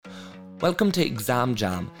Welcome to Exam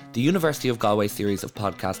Jam, the University of Galway series of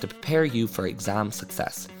podcasts to prepare you for exam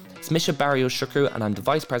success. It's Misha Barrio Shukru and I'm the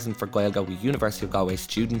Vice President for Gaeilge with University of Galway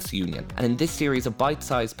Students' Union. And in this series of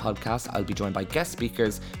bite-sized podcasts, I'll be joined by guest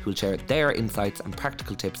speakers who will share their insights and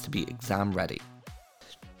practical tips to be exam ready.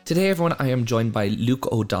 Today, everyone, I am joined by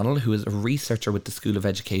Luke O'Donnell, who is a researcher with the School of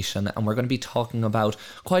Education, and we're going to be talking about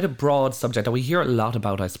quite a broad subject that we hear a lot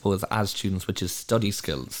about, I suppose, as students, which is study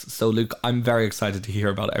skills. So, Luke, I'm very excited to hear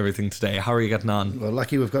about everything today. How are you getting on? Well,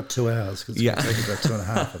 lucky we've got 2 hours, because it's going to take about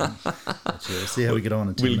 2.5 of them. But we'll see how we get on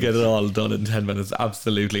in 10 minutes. We'll get it all done in 10 minutes,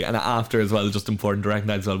 absolutely. And after as well, just important to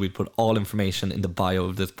recognise as well, we put all information in the bio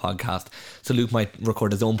of this podcast. So Luke might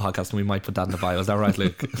record his own podcast and we might put that in the bio. Is that right,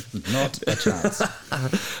 Luke? Not a chance.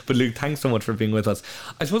 But Luke, thanks so much for being with us.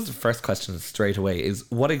 I suppose the first question straight away is,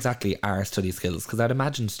 what exactly are study skills? Because I'd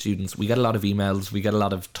imagine students, we get a lot of emails, we get a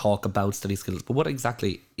lot of talk about study skills, but what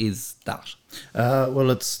exactly is that? Well,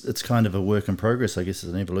 it's kind of a work in progress, I guess.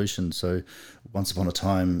 It's an evolution. So once upon a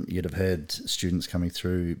time, you'd have had students coming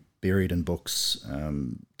through buried in books,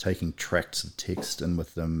 taking tracts of text in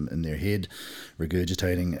with them in their head,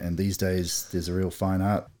 regurgitating. And these days, there's a real fine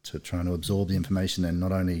art to trying to absorb the information and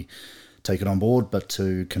not only take it on board, but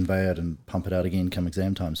to convey it and pump it out again come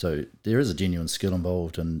exam time. So there is a genuine skill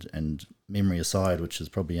involved, and memory aside, which is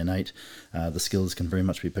probably innate, the skills can very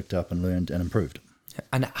much be picked up and learned and improved.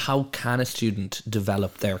 And how can a student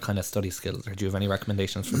develop their kind of study skills? Or do you have any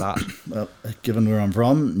recommendations for that? Well, given where I'm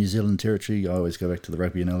from, New Zealand territory, I always go back to the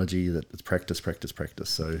rugby analogy that it's practice, practice,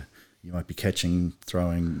 practice. So you might be catching,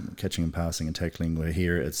 throwing, catching and passing and tackling, where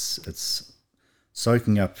here it's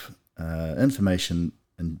soaking up information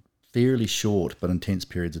in fairly short but intense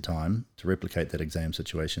periods of time to replicate that exam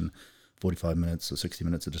situation, 45 minutes or 60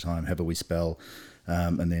 minutes at a time, have a wee spell,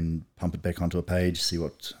 and then pump it back onto a page, see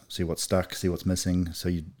what's stuck, see what's missing. So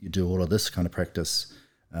you do all of this kind of practice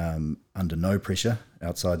under no pressure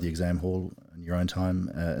outside the exam hall in your own time,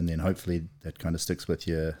 and then hopefully that kind of sticks with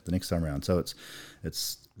you the next time around. So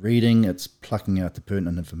it's reading, it's plucking out the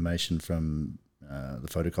pertinent information from the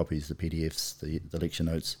photocopies, the PDFs, the lecture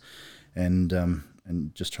notes, and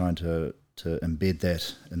just trying to embed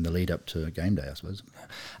that in the lead up to game day, I suppose.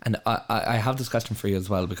 And I have this question for you as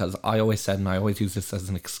well, because I always said, and I always use this as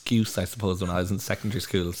an excuse, I suppose, when I was in secondary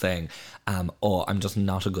school, saying, I'm just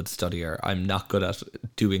not a good studier. I'm not good at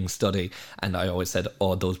doing study. And I always said,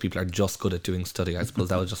 those people are just good at doing study. I suppose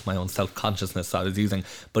that was just my own self-consciousness I was using.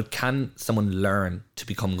 But can someone learn to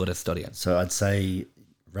become good at studying? So I'd say,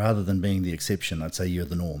 rather than being the exception, I'd say you're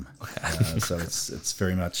the norm. So it's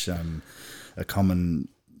very much a common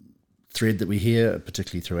thread that we hear,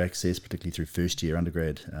 particularly through Access, particularly through first year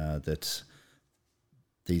undergrad, that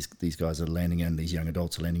these guys are landing in, these young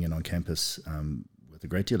adults are landing in on campus with a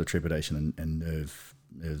great deal of trepidation and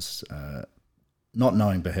nerves, not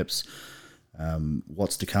knowing perhaps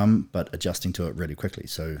what's to come, but adjusting to it really quickly.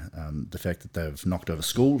 So the fact that they've knocked over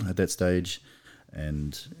school at that stage,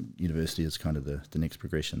 and university is kind of the next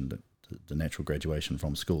progression, the natural graduation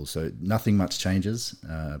from school. So nothing much changes,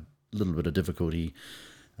 a little bit of difficulty,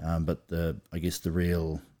 but I guess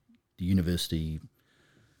the university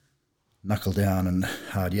knuckle down and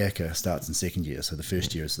hard yakka starts in second year. So the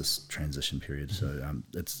first year is this transition period. So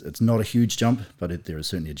it's not a huge jump, but there is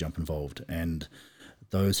certainly a jump involved. And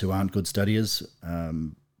those who aren't good studiers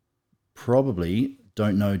probably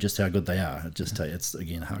don't know just how good they are. It's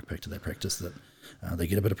again hark back to that practice that they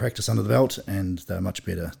get a bit of practice under the belt and they're much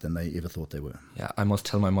better than they ever thought they were. Yeah, I must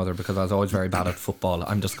tell my mother, because I was always very bad at football.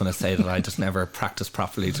 I'm just going to say that I just never practiced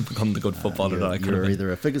properly to become the good footballer that I could have been. You're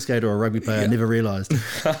either a figure skater or a rugby player. Yeah. I never realised.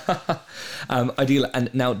 Ideal.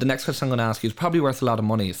 And now the next question I'm going to ask you is probably worth a lot of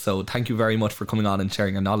money. So thank you very much for coming on and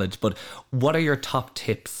sharing your knowledge. But what are your top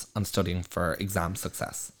tips on studying for exam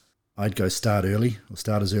success? I'd go start early, or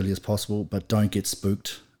start as early as possible, but don't get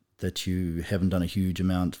spooked that you haven't done a huge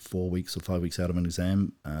amount 4 weeks or 5 weeks out of an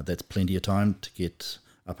exam. That's plenty of time to get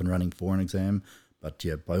up and running for an exam. But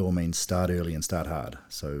yeah, by all means, start early and start hard.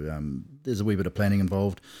 So there's a wee bit of planning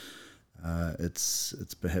involved. It's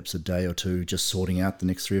perhaps a day or two just sorting out the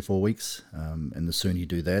next 3 or 4 weeks. And the sooner you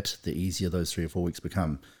do that, the easier those 3 or 4 weeks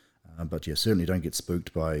become. But yeah, certainly don't get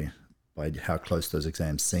spooked by how close those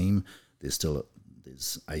exams seem.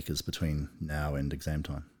 There's acres between now and exam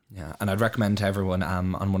time. Yeah, and I'd recommend to everyone,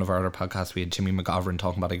 on one of our other podcasts, we had Jimmy McGovern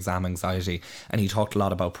talking about exam anxiety, and he talked a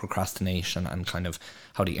lot about procrastination and kind of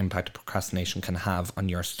how the impact procrastination can have on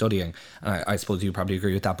your studying. And I suppose you probably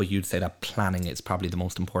agree with that, but you'd say that planning is probably the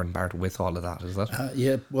most important part with all of that, is it?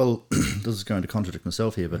 Yeah, well, this is going to contradict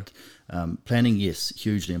myself here, but planning, yes,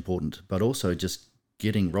 hugely important, but also just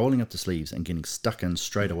rolling up the sleeves and getting stuck in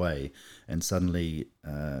straight away, and suddenly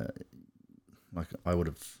Like I would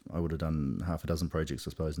have done half a dozen projects,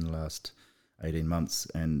 I suppose, in the last 18 months,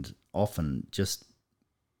 and often just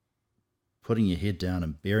putting your head down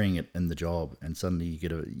and burying it in the job, and suddenly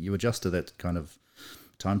you adjust to that kind of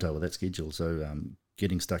timetable, that schedule. So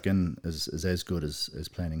getting stuck in is as good as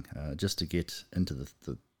planning, just to get into the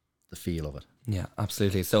feel of it. Yeah,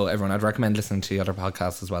 absolutely. So everyone, I'd recommend listening to the other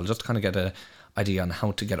podcasts as well, just to kind of get a idea on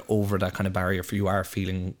how to get over that kind of barrier if you are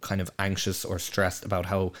feeling kind of anxious or stressed about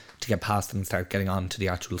how to get past it and start getting on to the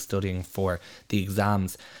actual studying for the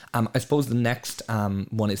exams. I suppose the next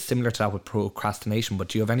one is similar to that with procrastination, but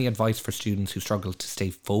do you have any advice for students who struggle to stay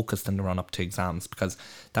focused in the run up to exams? Because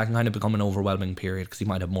that can kind of become an overwhelming period, because you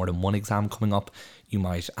might have more than one exam coming up. You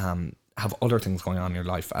might have other things going on in your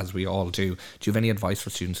life, as we all do. Do you have any advice for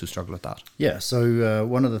students who struggle with that? Yeah, so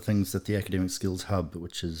one of the things that the Academic Skills Hub,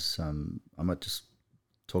 which is, I might just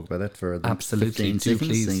talk about that for absolutely 15 seconds,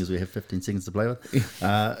 please. Seeing as we have 15 seconds to play with.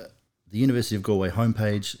 The University of Galway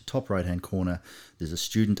homepage, top right-hand corner, there's a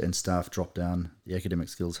student and staff drop-down. The Academic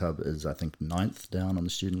Skills Hub is, I think, 9th down on the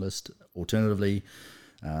student list. Alternatively,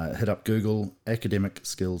 hit up Google Academic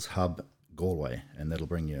Skills Hub Galway, and that'll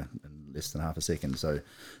bring you in less than half a second. So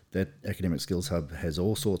that Academic Skills Hub has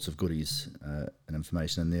all sorts of goodies and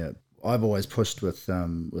information in there. I've always pushed with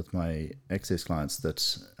my Access clients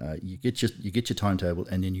that you get your timetable,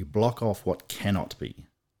 and then you block off what cannot be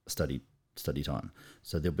study time.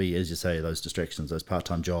 So there'll be, as you say, those distractions, those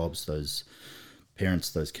part-time jobs, those parents,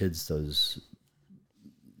 those kids, those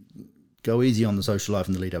go easy on the social life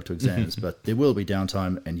in the lead up to exams, but there will be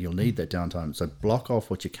downtime, and you'll need that downtime. So block off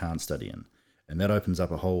what you can't study in. And that opens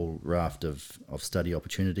up a whole raft of study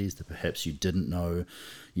opportunities that perhaps you didn't know.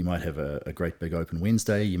 You might have a great big open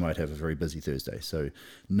Wednesday. You might have a very busy Thursday. So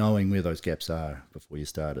knowing where those gaps are before you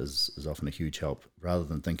start is often a huge help, rather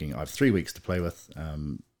than thinking, I have 3 weeks to play with.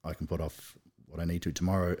 I can put off what I need to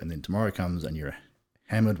tomorrow, and then tomorrow comes and you're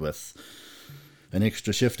hammered with an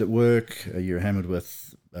extra shift at work. You're hammered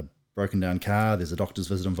with a broken down car. There's a doctor's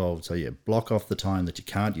visit involved. So yeah, block off the time that you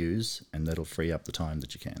can't use, and that'll free up the time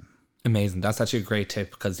that you can. Amazing. That's actually a great tip,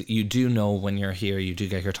 because you do know when you're here, you do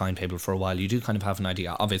get your timetable for a while. You do kind of have an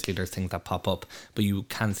idea. Obviously, there's things that pop up, but you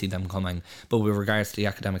can see them coming. But with regards to the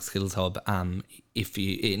Academic Skills Hub, if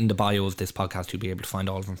you, in the bio of this podcast, you'll be able to find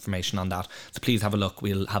all of information on that. So please have a look.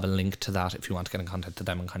 We'll have a link to that if you want to get in contact with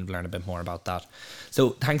them and kind of learn a bit more about that. So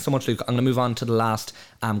thanks so much, Luke. I'm going to move on to the last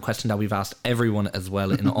question that we've asked everyone as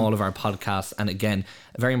well in all of our podcasts. And again,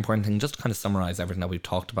 a very important thing, just to kind of summarize everything that we've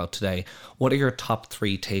talked about today. What are your top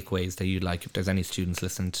 3 takeaways that you'd like, if there's any students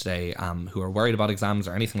listening today who are worried about exams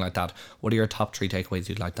or anything like that, what are your top 3 takeaways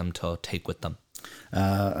you'd like them to take with them?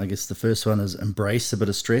 I guess the first one is embrace a bit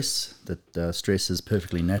of stress. That stress is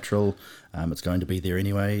perfectly natural. It's going to be there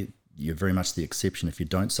anyway. You're very much the exception if you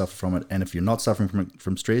don't suffer from it. And if you're not suffering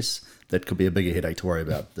from stress, that could be a bigger headache to worry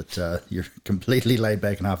about, that you're completely laid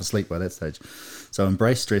back and half asleep by that stage. So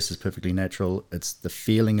embrace stress is perfectly natural. It's the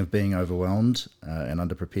feeling of being overwhelmed and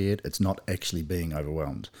underprepared. It's not actually being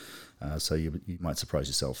overwhelmed. So you might surprise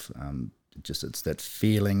yourself. It's that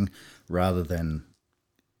feeling rather than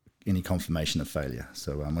any confirmation of failure.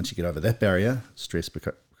 So once you get over that barrier, stress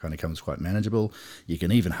kind of becomes quite manageable. You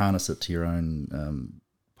can even harness it to your own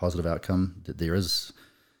positive outcome. There's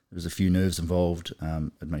a few nerves involved.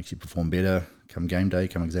 It makes you perform better come game day,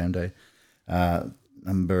 come exam day.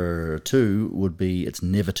 Number 2 would be, it's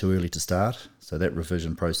never too early to start. So that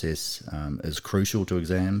revision process is crucial to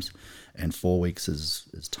exams, and 4 weeks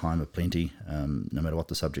is time of plenty. No matter what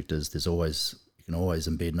the subject is, you can always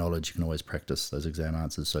embed knowledge. You can always practice those exam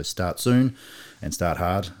answers. So start soon and start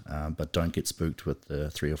hard, but don't get spooked with the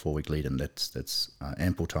 3 or 4 week lead in. That's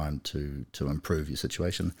ample time to improve your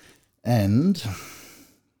situation. And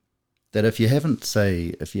that if you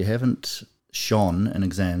haven't shone in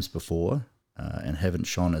exams before and haven't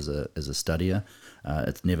shone as a studier,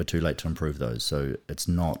 it's never too late to improve those. So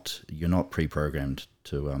you're not pre-programmed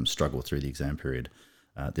to struggle through the exam period.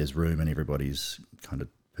 There's room in everybody's kind of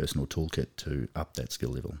personal toolkit to up that skill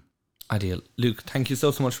level. Ideal. Luke, thank you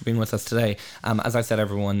so much for being with us today. As I said,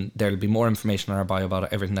 everyone, there'll be more information on our bio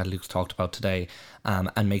about everything that Luke's talked about today,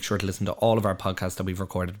 and make sure to listen to all of our podcasts that we've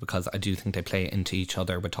recorded, because I do think they play into each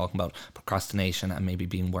other. We're talking about procrastination and maybe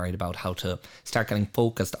being worried about how to start getting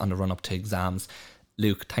focused on the run up to exams.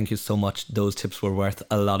 Luke, thank you so much. Those tips were worth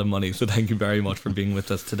a lot of money, so thank you very much for being with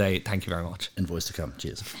us today. Thank you very much. Invoice to come.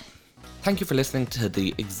 Cheers. Thank you for listening to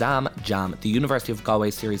the Exam Jam, the University of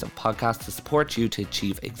Galway series of podcasts to support you to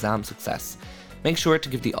achieve exam success. Make sure to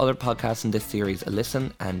give the other podcasts in this series a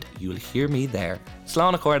listen, and you'll hear me there.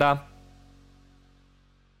 Slán a Corda.